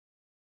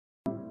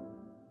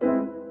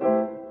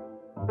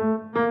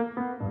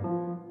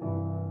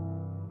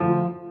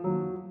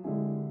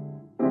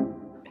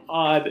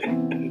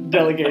on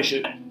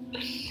delegation.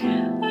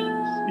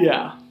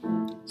 Yeah.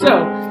 So,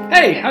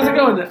 hey, how's it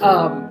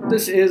going?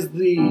 This is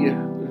the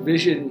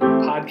Vision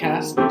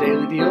Podcast, the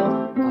Daily Deal,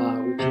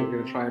 which we're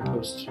going to try and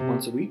post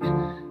once a week.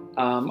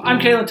 I'm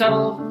Kalen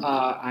Tuttle.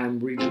 I'm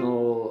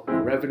Regional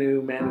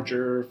Revenue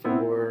Manager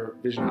for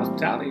Vision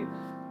Hospitality.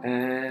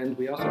 And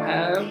we also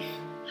have...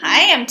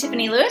 Hi, I'm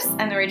Tiffany Lewis.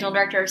 I'm the Regional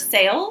Director of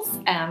Sales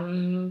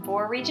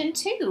for Region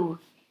 2.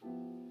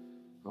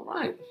 All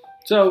right.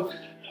 So,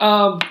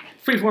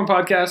 Freeform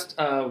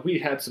Podcast, we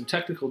had some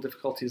technical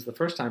difficulties the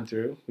first time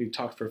through. We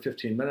talked for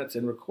 15 minutes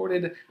and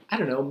recorded, I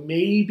don't know,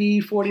 maybe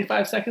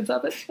 45 seconds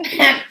of it.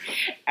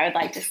 I would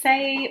like to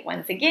say,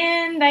 once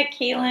again, that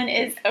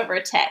Kalen is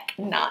over tech,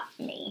 not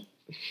me.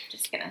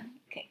 Just going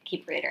to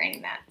keep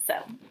reiterating that. So,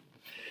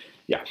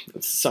 yeah,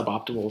 it's a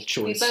suboptimal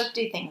choice. We both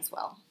do things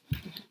well.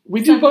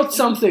 We do both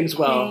some things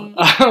well.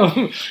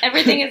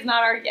 Everything is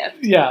not our gift.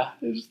 Yeah,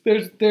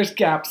 there's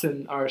gaps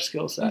in our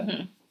skill set.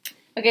 Mm-hmm.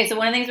 Okay, so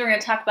one of the things we're going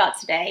to talk about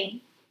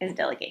today is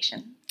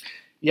delegation.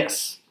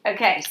 Yes.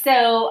 Okay,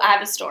 so I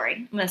have a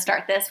story. I'm going to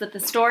start this with the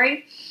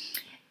story.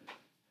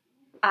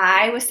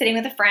 I was sitting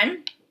with a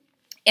friend,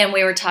 and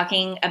we were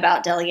talking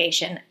about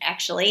delegation,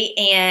 actually,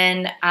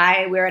 and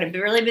we were at a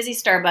really busy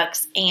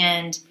Starbucks,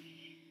 and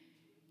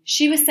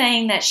she was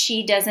saying that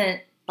she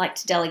doesn't like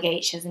to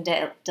delegate. She doesn't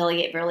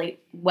delegate really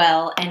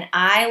well. And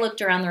I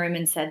looked around the room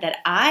and said that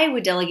I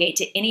would delegate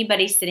to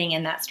anybody sitting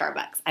in that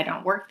Starbucks. I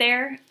don't work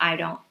there.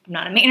 I'm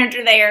not a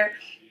manager there,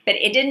 but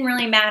it didn't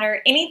really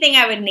matter. Anything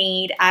I would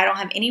need, I don't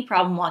have any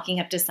problem walking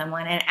up to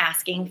someone and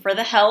asking for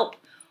the help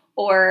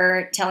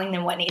or telling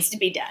them what needs to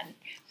be done.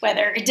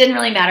 It didn't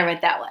really matter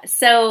what that was.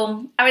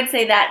 So I would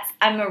say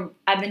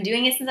I've been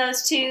doing it since I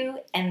was 2,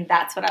 and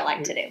that's what I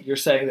like to do. You're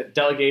saying that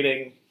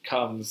delegating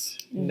comes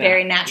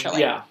very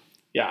naturally. Yeah.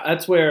 Yeah,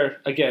 that's where,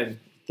 again,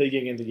 the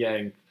yin and the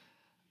yang.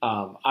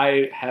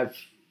 I have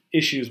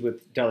issues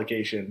with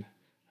delegation.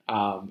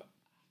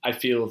 I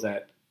feel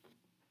that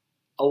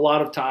a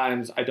lot of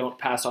times I don't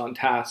pass on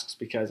tasks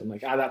because I'm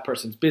like, that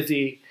person's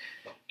busy,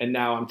 and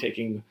now I'm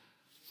taking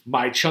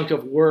my chunk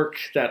of work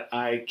that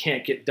I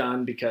can't get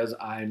done because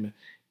I'm,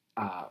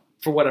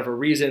 for whatever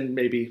reason,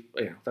 maybe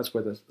that's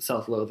where the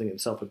self-loathing and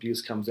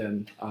self-abuse comes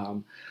in.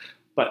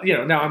 But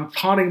now I'm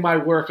pawning my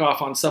work off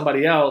on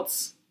somebody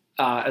else.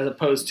 As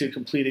opposed to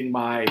completing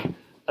my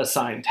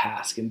assigned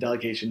task, and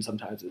delegation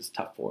sometimes is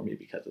tough for me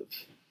because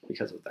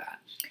of that.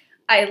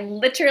 I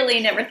literally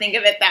never think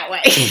of it that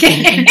way.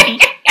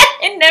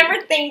 I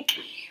never think,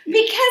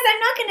 because I'm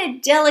not going to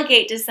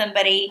delegate to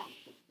somebody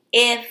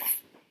if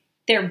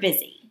they're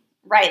busy,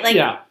 right?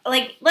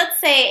 Like let's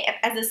say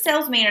as a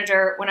sales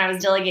manager, when I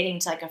was delegating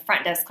to like a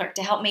front desk clerk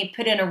to help me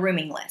put in a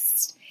rooming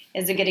list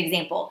is a good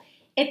example.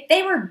 If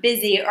they were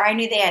busy or I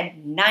knew they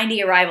had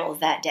 90 arrivals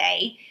that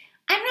day,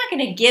 I'm not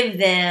going to give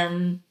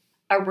them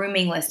a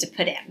rooming list to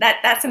put in.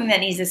 That's something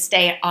that needs to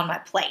stay on my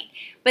plate.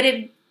 But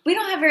if we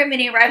don't have very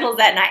many arrivals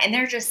that night and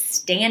they're just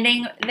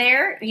standing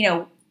there,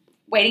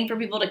 waiting for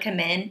people to come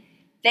in,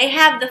 they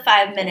have the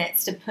 5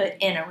 minutes to put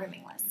in a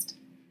rooming list.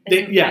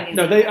 They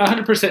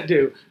 100%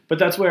 do. But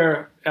that's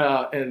where,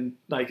 and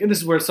this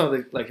is where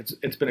something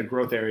it's been a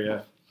growth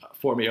area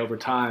for me over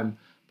time.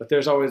 But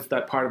there's always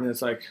that part of me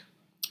that's like,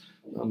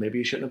 well, maybe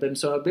you shouldn't have been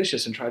so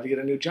ambitious and tried to get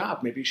a new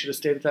job. Maybe you should have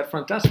stayed at that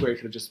front desk where you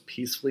could have just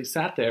peacefully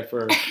sat there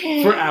for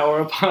hour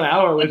upon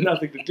hour with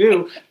nothing to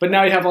do. But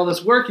now you have all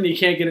this work and you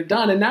can't get it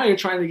done. And now you're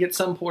trying to get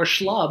some poor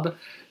schlub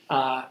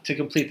to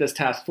complete this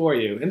task for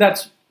you. And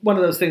that's one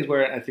of those things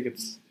where I think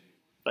it's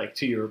like,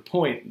 to your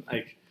point,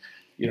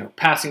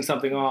 passing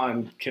something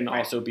on can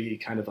also be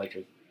kind of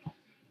like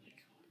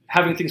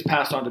having things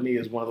passed on to me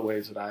is one of the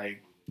ways that I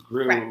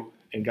grew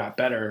and got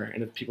better.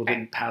 And if people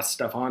didn't pass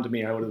stuff on to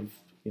me, I would have,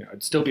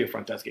 I'd still be a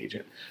front desk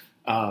agent,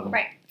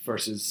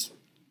 versus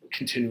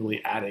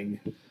continually adding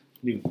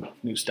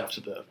new stuff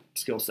to the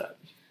skill set.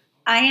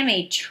 I am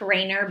a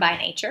trainer by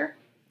nature.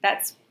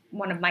 That's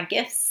one of my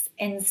gifts.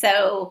 And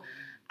so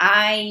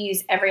I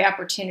use every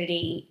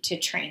opportunity to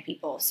train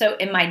people. So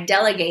in my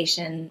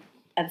delegation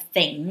of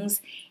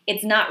things,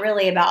 it's not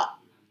really about,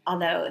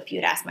 although if you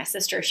would ask my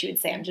sister, she would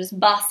say I'm just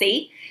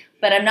bossy.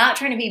 But I'm not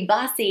trying to be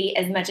bossy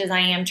as much as I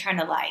am trying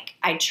to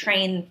I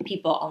train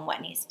people on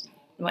what needs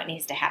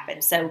to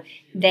happen. So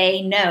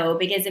they know,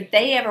 because if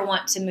they ever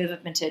want to move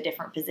up into a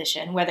different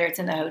position, whether it's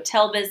in the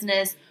hotel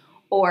business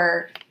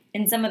or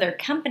in some other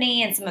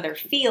company and some other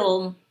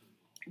field,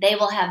 they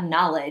will have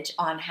knowledge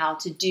on how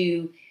to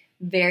do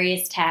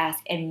various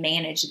tasks and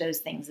manage those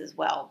things as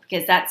well.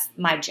 Because that's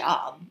my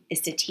job,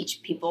 is to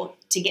teach people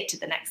to get to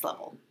the next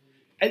level.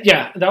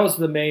 Yeah, that was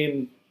the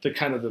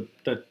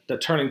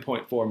turning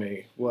point for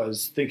me,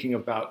 was thinking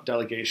about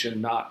delegation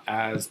not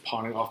as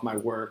pawning off my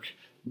work,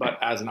 but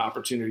as an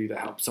opportunity to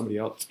help somebody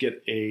else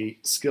get a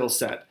skill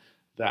set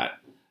that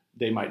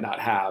they might not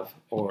have,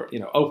 or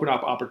open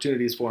up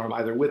opportunities for them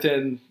either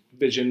within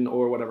Vision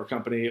or whatever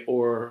company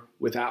or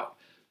without,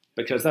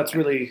 because that's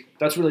really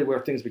where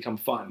things become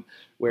fun,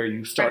 where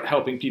you start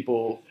helping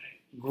people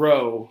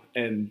grow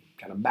and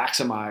kind of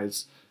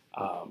maximize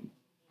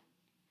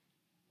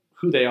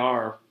who they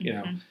are. You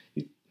know,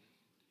 you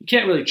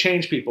can't really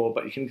change people,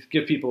 but you can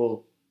give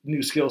people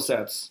new skill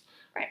sets,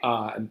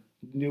 and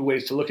new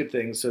ways to look at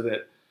things, so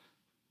that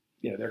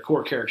their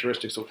core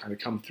characteristics will kind of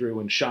come through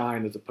and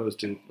shine, as opposed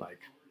to like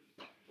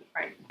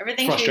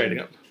everything frustrating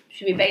them.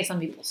 Should be based on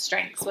people's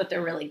strengths, what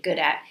they're really good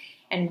at,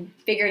 and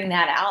figuring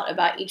that out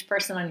about each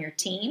person on your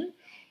team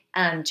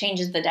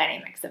changes the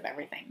dynamics of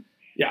everything.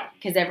 Yeah,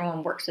 because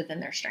everyone works within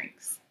their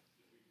strengths.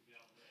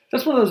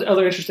 That's one of those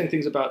other interesting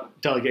things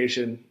about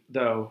delegation,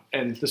 though,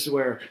 and this is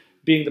where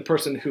being the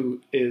person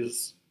who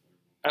is,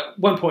 at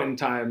one point in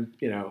time,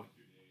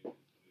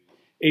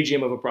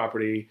 AGM of a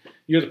property,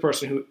 you're the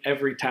person who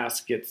every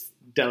task gets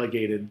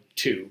delegated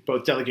to,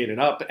 both delegated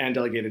up and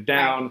delegated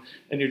down,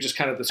 and you're just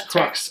kind of this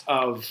crux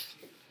of,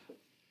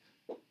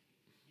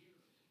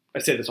 I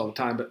say this all the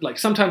time, but like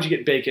sometimes you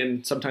get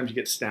bacon, sometimes you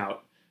get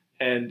snout,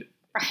 and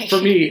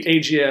for me,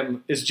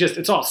 AGM is just,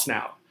 it's all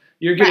snout.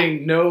 You're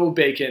getting no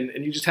bacon,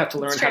 and you just have to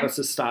learn how to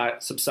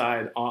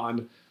subside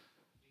on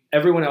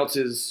everyone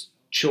else's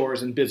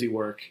chores and busy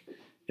work.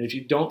 And if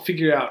you don't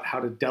figure out how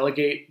to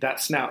delegate that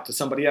snout to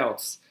somebody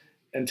else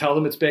and tell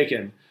them it's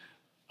bacon,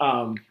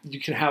 you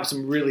can have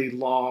some really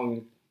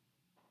long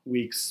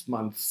weeks,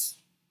 months,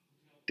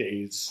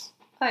 days,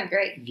 I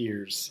agree.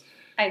 Years.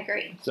 I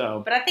agree.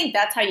 So, but I think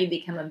that's how you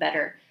become a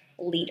better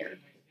leader.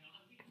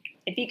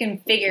 If you can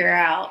figure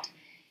out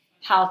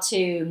how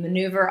to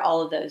maneuver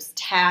all of those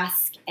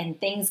tasks and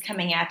things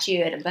coming at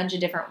you in a bunch of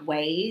different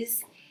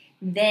ways,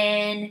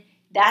 then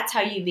that's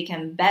how you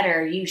become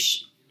better. You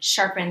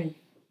sharpen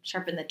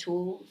the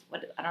tools.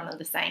 I don't know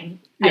the saying.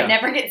 Yeah. I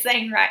never get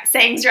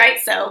sayings right,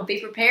 so be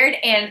prepared.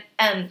 And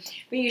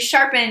but you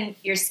sharpen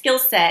your skill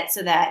set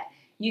so that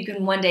you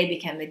can one day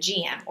become a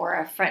GM, or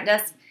a front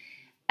desk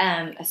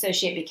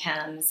associate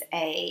becomes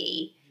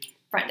a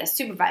front desk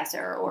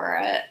supervisor, or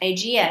a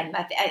GM.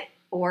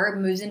 Or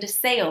moves into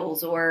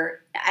sales,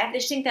 or I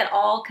just think that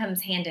all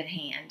comes hand in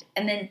hand.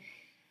 And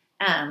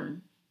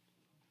then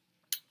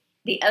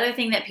the other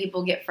thing that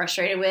people get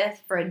frustrated with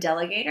for a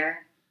delegator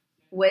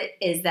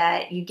is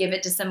that you give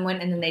it to someone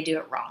and then they do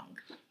it wrong.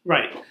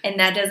 Right. And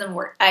that doesn't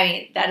work.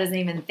 I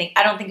mean,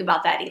 I don't think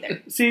about that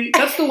either. See,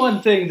 that's the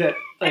one thing that,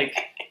 like,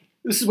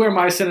 this is where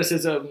my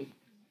cynicism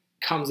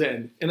comes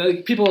in.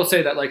 And people will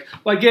say that, like,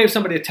 well, I gave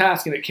somebody a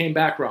task and it came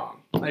back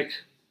wrong. Like,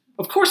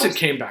 of course it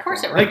came back wrong.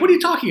 Like, what are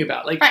you talking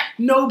about? Like,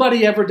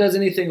 nobody ever does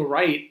anything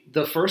right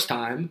the first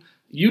time.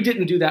 You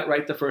didn't do that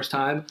right the first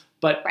time,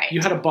 but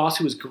you had a boss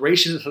who was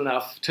gracious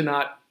enough to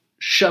not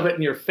shove it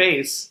in your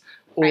face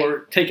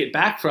or take it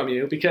back from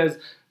you, because,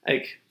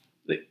 like,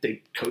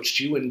 they coached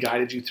you and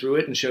guided you through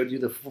it and showed you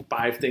the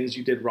 5 things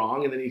you did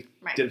wrong, and then you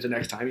did it the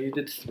next time and you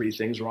did 3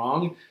 things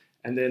wrong,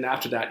 and then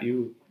after that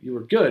you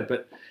were good.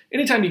 But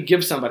anytime you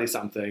give somebody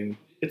something,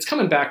 it's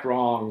coming back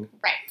wrong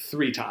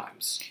 3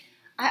 times.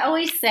 I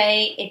always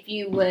say, if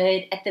you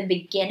would, at the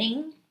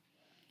beginning,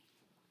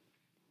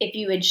 if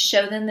you would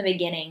show them the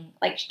beginning,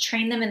 like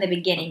train them in the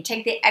beginning,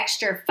 take the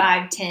extra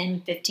 5,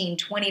 10, 15,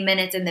 20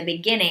 minutes in the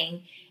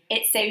beginning,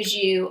 it saves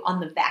you on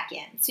the back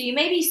end. So you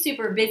may be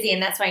super busy,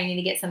 and that's why you need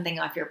to get something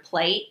off your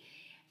plate,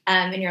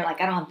 and you're like,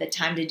 I don't have the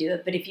time to do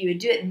it. But if you would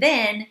do it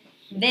then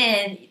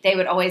they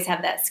would always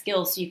have that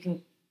skill, so you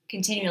can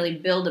continually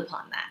build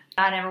upon that.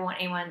 I never want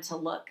anyone to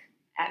look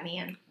at me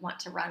and want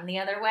to run the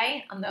other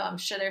way, although I'm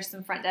sure there's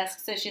some front desk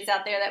associates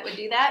out there that would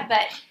do that.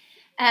 But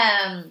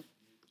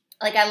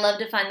like, I love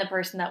to find the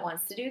person that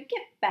wants to do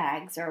gift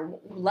bags or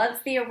loves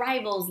the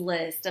arrivals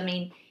list. I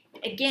mean,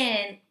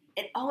 again,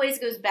 it always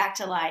goes back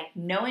to, like,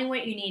 knowing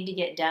what you need to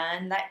get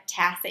done, that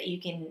task that you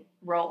can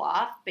roll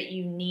off, but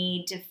you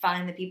need to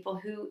find the people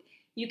who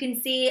you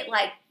can see,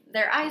 like,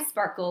 their eyes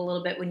sparkle a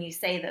little bit when you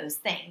say those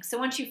things. So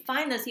once you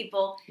find those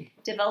people,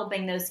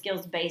 developing those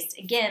skills based,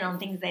 again, on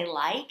things they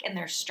like and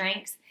their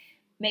strengths,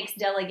 makes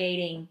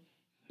delegating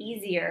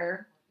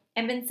easier.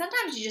 And then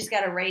sometimes you just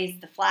got to raise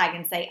the flag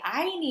and say,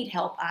 I need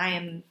help.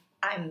 I'm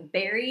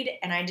buried,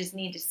 and I just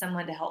need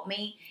someone to help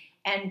me.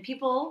 And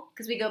people,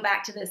 because we go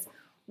back to this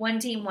one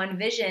team, one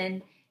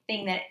vision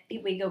thing, that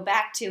we go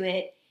back to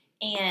it,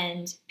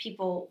 and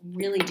people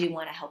really do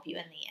want to help you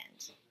in the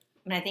end.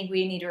 And I think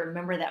we need to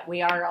remember that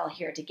we are all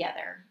here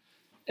together.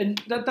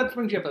 And that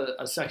brings you up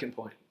a second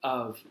point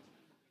of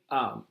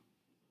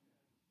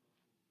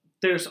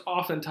there's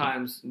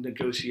oftentimes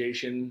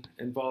negotiation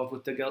involved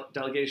with the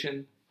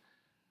delegation.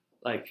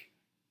 Like,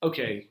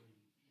 okay,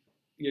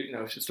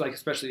 it's just like,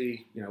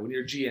 especially, when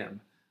you're GM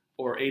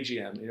or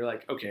AGM, and you're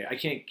like, okay, I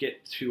can't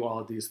get to all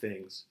of these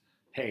things.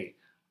 Hey,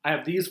 I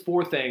have these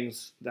 4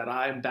 things that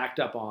I'm backed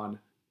up on.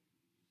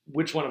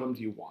 Which one of them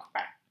do you want?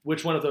 Right.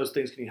 Which one of those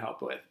things can you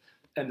help with?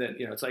 And then,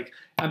 it's like,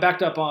 I'm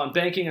backed up on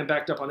banking, I'm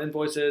backed up on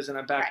invoices, and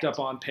I'm backed up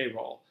on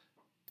payroll.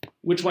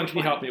 Which one can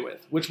you help me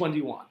with? Which one do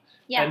you want?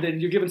 Yeah. And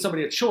then you're giving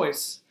somebody a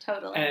choice.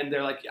 Totally. And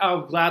they're like,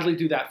 I'll gladly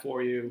do that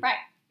for you. Right.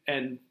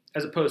 And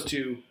as opposed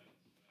to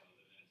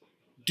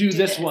do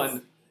this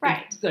one.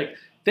 Right. Like,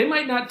 they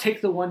might not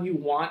take the one you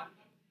want.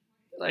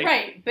 Like,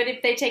 right. But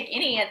if they take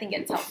any, I think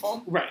it's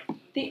helpful. Right.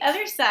 The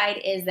other side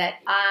is that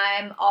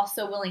I'm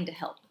also willing to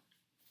help.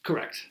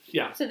 Correct.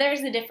 Yeah. So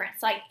there's the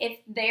difference. Like if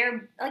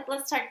they're like,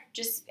 let's talk.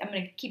 I'm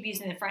going to keep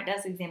using the front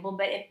desk example,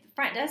 but if the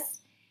front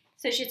desk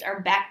associates are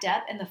backed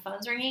up and the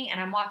phone's ringing and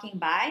I'm walking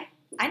by,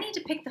 I need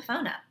to pick the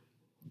phone up.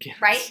 Yes.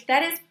 Right?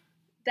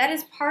 That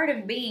is part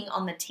of being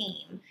on the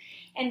team.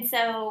 And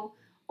so,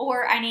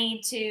 or I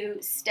need to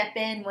step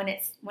in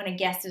when a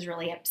guest is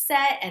really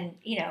upset, and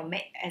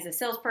as a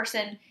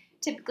salesperson,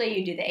 typically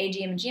you do the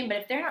AGM and GM, but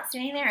if they're not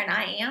standing there and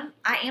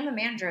I am a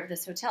manager of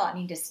this hotel, I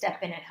need to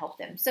step in and help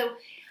them. So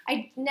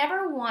I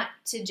never want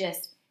to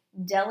just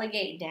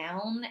delegate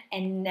down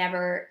and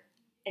never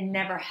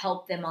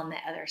help them on the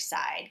other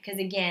side. Because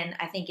again,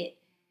 I think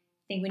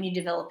when you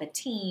develop a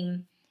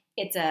team,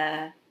 it's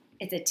a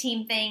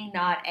team thing,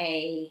 not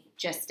I'm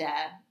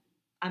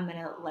going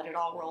to let it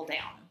all roll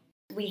down.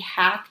 We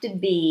have to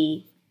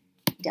be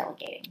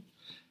delegating.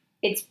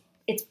 It's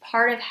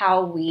part of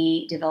how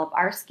we develop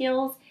our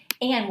skills,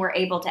 and we're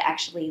able to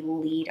actually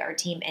lead our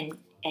team and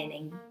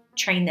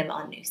train them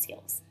on new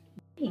skills.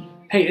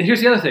 Hey, and here's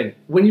the other thing.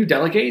 When you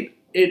delegate,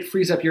 it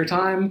frees up your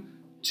time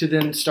to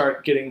then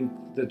start getting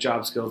the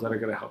job skills that are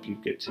going to help you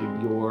get to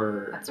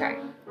your That's right.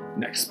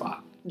 next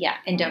spot. Yeah,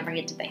 and don't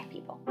forget to thank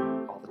people.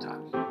 All the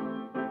time.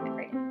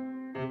 Every day.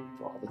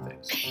 For all the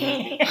things.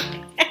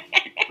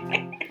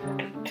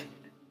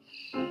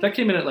 That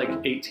came in at like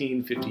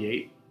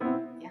 1858.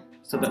 Yeah.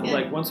 So that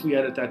like once we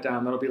edit that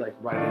down, that'll be like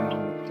right in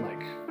on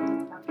like